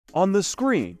On the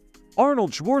screen,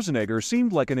 Arnold Schwarzenegger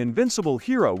seemed like an invincible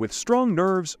hero with strong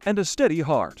nerves and a steady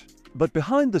heart. But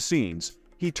behind the scenes,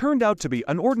 he turned out to be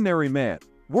an ordinary man,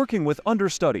 working with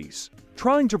understudies,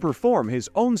 trying to perform his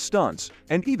own stunts,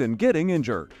 and even getting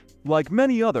injured. Like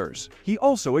many others, he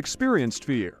also experienced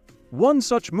fear. One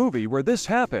such movie where this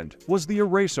happened was The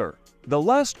Eraser, the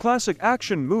last classic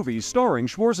action movie starring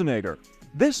Schwarzenegger.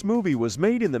 This movie was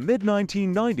made in the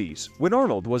mid-1990s when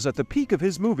Arnold was at the peak of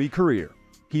his movie career.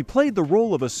 He played the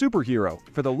role of a superhero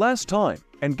for the last time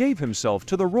and gave himself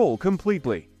to the role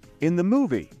completely. In the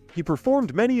movie, he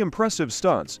performed many impressive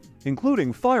stunts,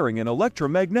 including firing an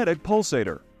electromagnetic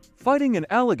pulsator, fighting an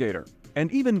alligator,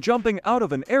 and even jumping out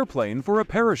of an airplane for a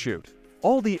parachute.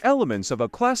 All the elements of a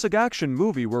classic action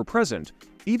movie were present,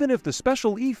 even if the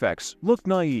special effects looked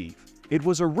naive. It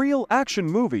was a real action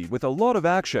movie with a lot of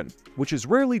action, which is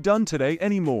rarely done today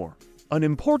anymore. An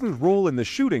important role in the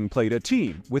shooting played a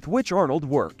team with which Arnold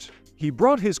worked. He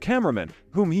brought his cameraman,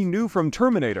 whom he knew from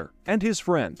Terminator, and his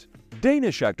friend,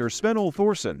 Danish actor Sven-Ole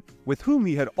Thorsen, with whom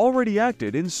he had already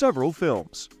acted in several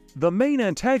films. The main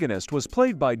antagonist was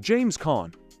played by James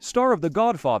Caan, star of The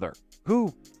Godfather,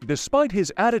 who, despite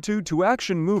his attitude to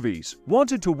action movies,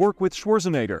 wanted to work with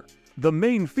Schwarzenegger. The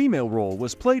main female role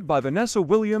was played by Vanessa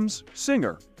Williams,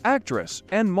 singer, actress,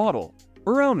 and model.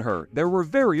 Around her, there were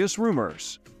various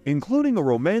rumors, including a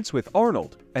romance with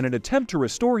Arnold and an attempt to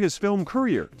restore his film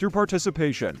career through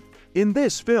participation in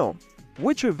this film,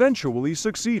 which eventually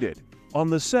succeeded. On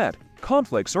the set,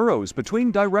 conflicts arose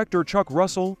between director Chuck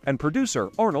Russell and producer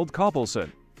Arnold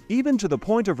Coppelson, even to the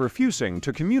point of refusing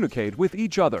to communicate with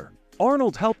each other.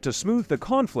 Arnold helped to smooth the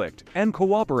conflict and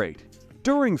cooperate.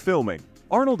 During filming,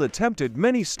 Arnold attempted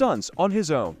many stunts on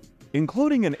his own,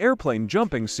 including an airplane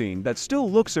jumping scene that still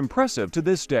looks impressive to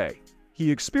this day. He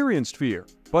experienced fear,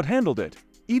 but handled it,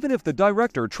 even if the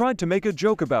director tried to make a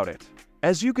joke about it.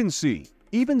 As you can see,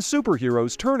 even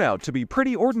superheroes turn out to be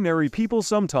pretty ordinary people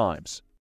sometimes.